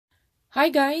Hi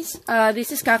guys,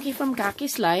 this is Kaki from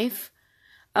Kaki's Life.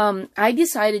 I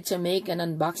decided to make an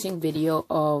unboxing video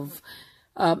of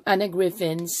Anna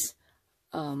Griffin's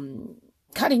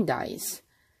cutting dies.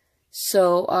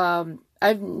 So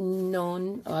I've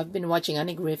been watching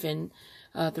Anna Griffin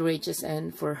through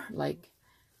HSN for like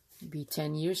maybe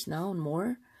 10 years now and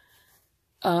more.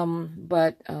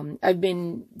 But I've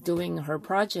been doing her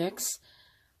projects,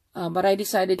 but I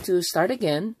decided to start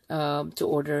again to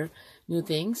order new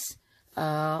things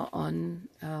for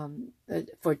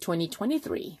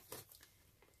 2023.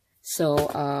 So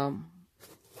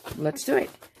let's do it.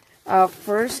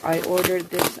 First I ordered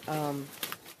this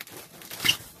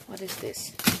what is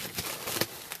this?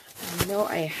 I know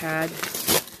I had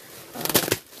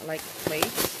like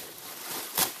plates.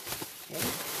 Okay.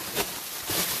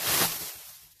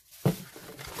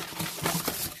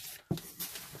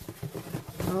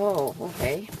 Oh,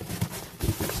 okay.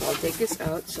 So I'll take this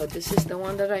out. So this is the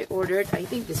one that I ordered. I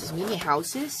think this is mini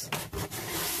houses.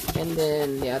 And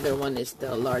then the other one is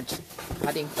the large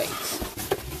cutting plates.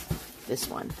 This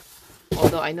one.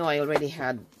 Although I know I already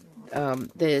had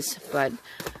this, but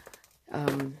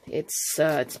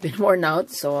it's been worn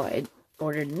out, so I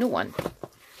ordered a new one.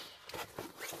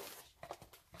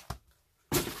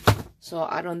 So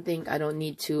I don't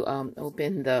need to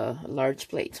open the large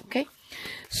plates, okay?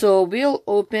 So we'll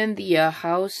open the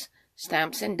house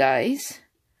stamps and dies,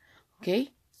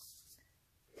 okay?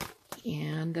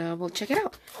 And we'll check it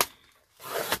out.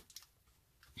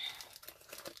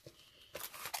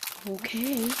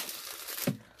 Okay.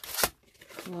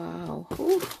 Wow.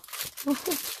 Ooh.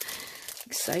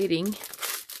 Exciting.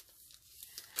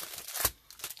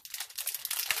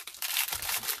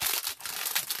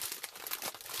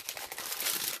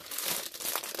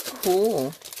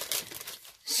 Cool.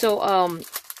 So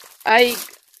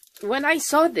when I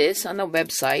saw this on a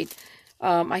website,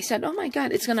 I said, oh my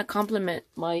god, it's gonna complement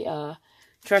my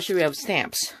treasury of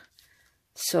stamps.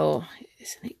 So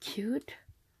isn't it cute?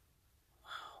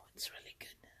 Wow, it's really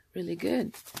good. Really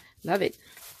good. Love it.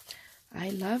 I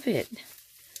love it.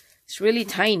 It's really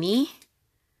tiny,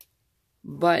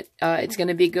 but it's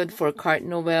gonna be good for cart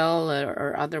novel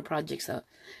or other projects that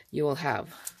you will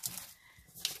have.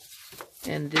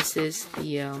 And this is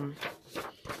the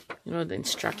the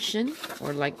instruction,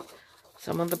 or like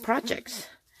some of the projects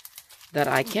that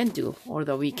I can do or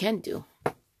that we can do.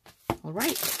 All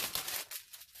right.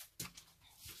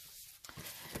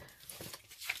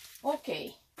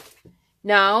 Okay.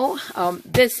 Now,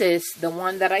 this is the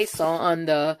one that I saw on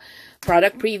the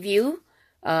product preview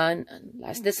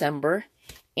last December,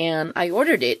 and I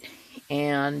ordered it,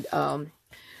 and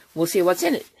we'll see what's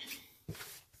in it.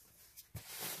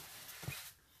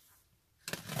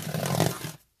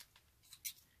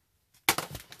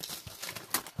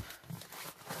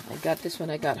 I got this when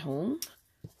I got home.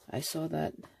 I saw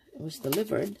that it was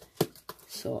delivered,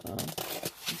 so I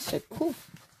said, cool.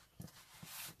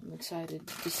 I'm excited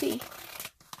to see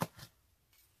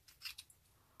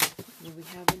what we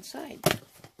have inside.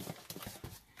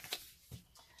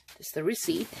 This is the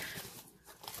receipt.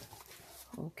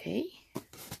 Okay.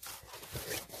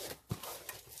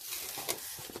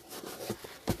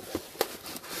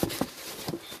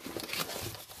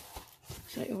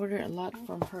 So I ordered a lot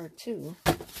from her too.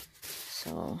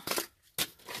 So,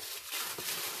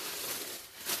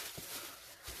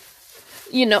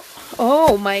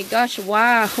 oh my gosh,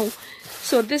 wow.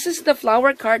 So this is the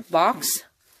flower cart box.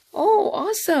 Oh,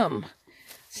 awesome.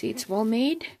 See, it's well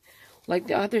made, like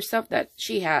the other stuff that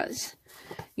she has.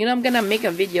 I'm gonna make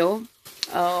a video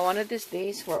one of these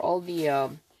days for all the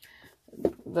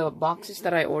boxes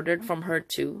that I ordered from her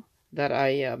too, that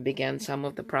I began some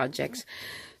of the projects.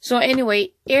 So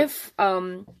anyway, if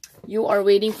you are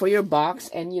waiting for your box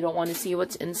and you don't want to see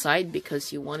what's inside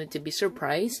because you want it to be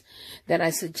surprised, then I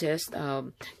suggest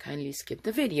kindly skip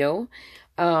the video.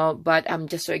 But I'm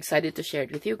just so excited to share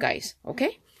it with you guys,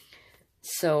 okay?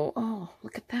 So, oh,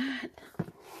 look at that.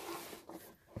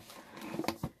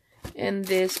 And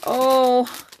this, oh,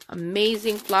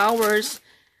 amazing flowers.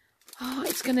 Oh,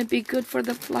 it's going to be good for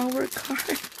the flower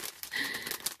card.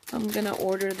 I'm going to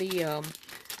order the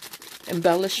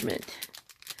embellishment.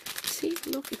 See,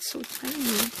 look, it's so tiny.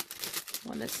 I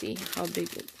want to see how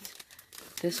big it's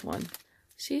this one.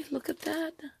 See, look at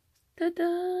that.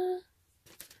 Ta-da!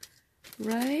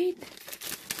 Right?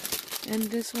 And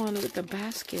this one with the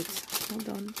baskets. Hold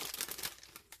on.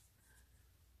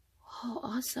 Oh,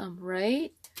 awesome,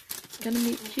 right? It's gonna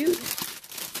be cute.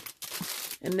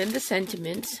 And then the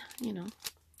sentiments,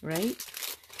 right?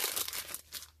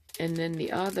 And then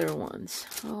the other ones.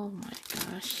 Oh my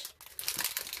gosh.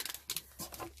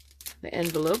 The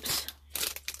envelopes.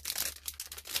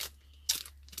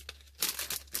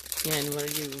 And where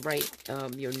you write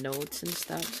your notes and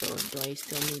stuff. So do I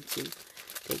still need to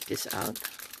take this out?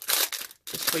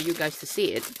 Just for you guys to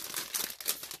see it.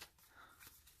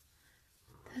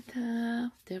 Ta-da!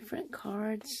 Different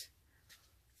cards.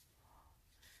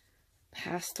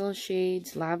 Pastel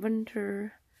shades,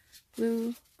 lavender,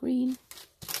 blue, green.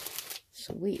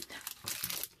 Sweet.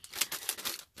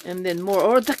 And then more.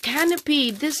 Or the canopy.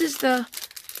 This is the,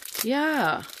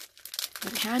 yeah,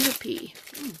 the canopy.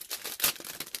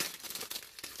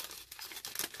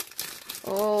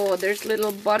 Oh, there's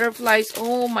little butterflies.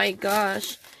 Oh my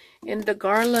gosh. And the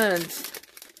garlands.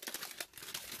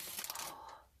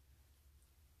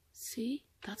 See?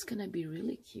 That's going to be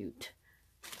really cute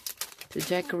to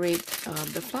decorate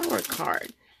the flower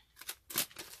card.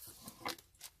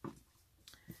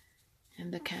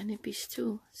 And the canopies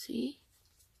too. See?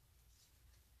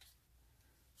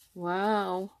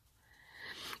 Wow.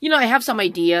 You know, I have some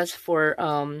ideas for,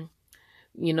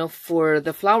 you know, for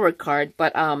the flower card.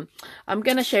 But I'm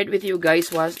going to share it with you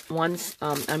guys once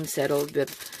I'm settled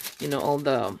with, you know, all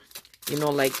the, you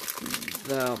know, like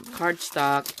the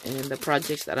cardstock and the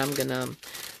projects that I'm going to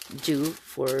do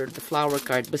for the flower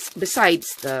card.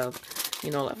 Besides the,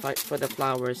 you know, for the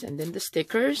flowers. And then the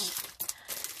stickers.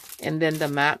 And then the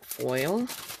matte foil.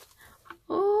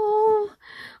 Oh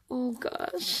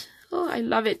gosh. Oh, I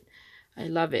love it. I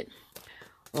love it.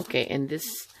 Okay, and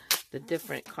this, the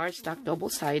different cardstock,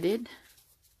 double-sided.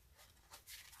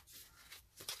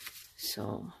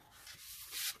 So,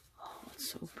 oh,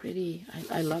 it's so pretty.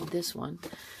 I love this one.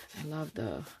 I love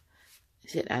the,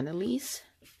 is it Annalise?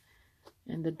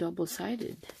 And the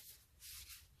double-sided.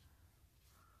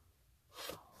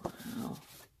 Wow.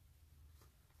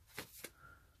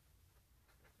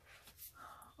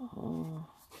 Oh,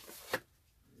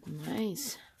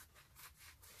 nice.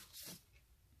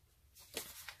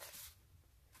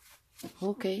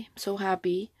 Okay, so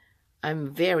happy.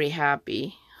 I'm very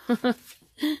happy. Oh.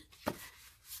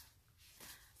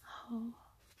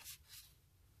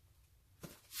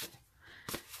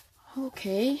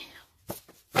 Okay.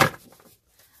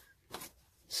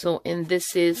 So, and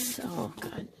this is, oh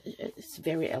God, it's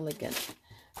very elegant.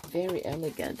 Very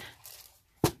elegant.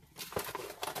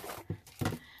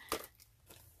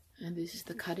 And this is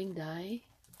the cutting die,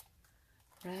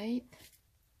 right?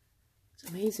 It's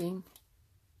amazing.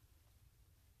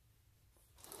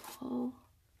 Oh,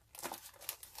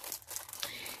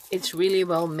 it's really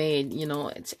well made. You know,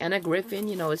 it's Anna Griffin.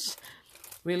 You know, it's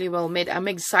really well made. I'm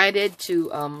excited to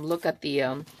look at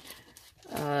the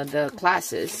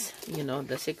classes. You know,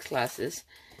 the 6 classes,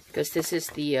 because this is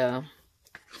the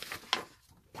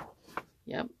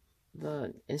yep,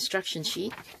 the instruction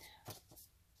sheet.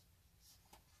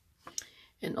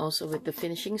 And also with the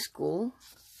finishing school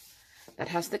that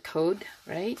has the code,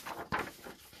 right?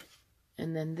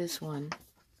 And then this one.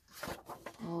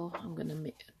 Oh, I'm gonna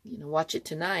make, you know, watch it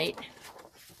tonight.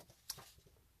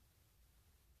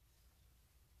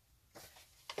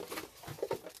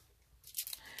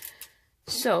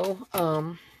 So,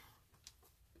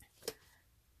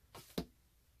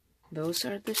 those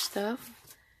are the stuff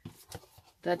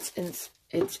that's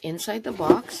it's inside the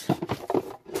box.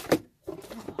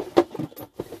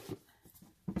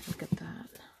 Look at that.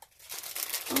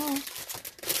 Oh,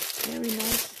 very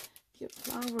nice. Cute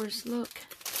flowers, look.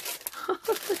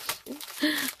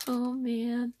 Oh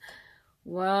man,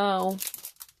 wow.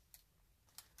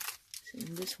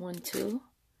 And this one too,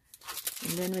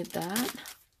 and then with that,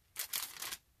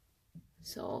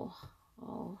 so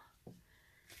oh,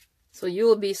 so you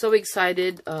will be so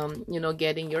excited, you know,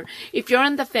 getting your, if you're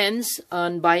on the fence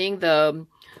on buying the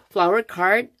flower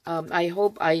card, I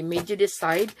hope I made you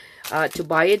decide to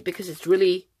buy it, because it's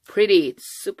really pretty. It's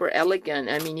super elegant.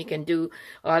 I mean, you can do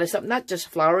a lot of stuff, not just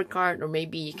flower card, or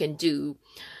maybe you can do,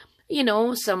 you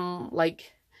know, some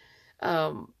like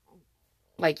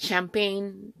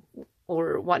champagne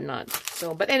or whatnot.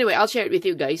 So, but anyway, I'll share it with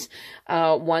you guys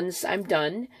once I'm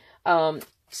done.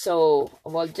 So,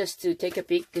 well, just to take a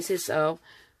peek, this is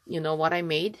you know, what I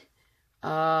made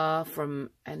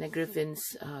from Anna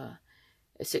Griffin's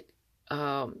is it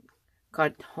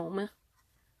card home.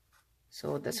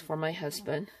 So that's for my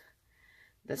husband.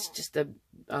 That's just the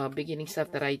beginning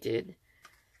stuff that I did.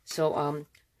 So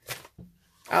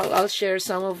I'll share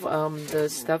some of the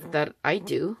stuff that I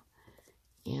do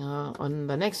on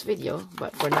the next video.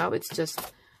 But for now, it's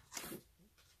just,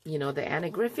 you know, the Anna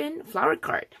Griffin flower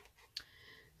card.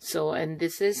 So, and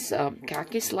this is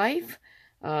Kaki's Life.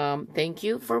 Thank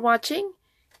you for watching,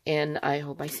 and I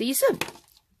hope I see you soon.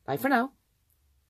 Bye for now.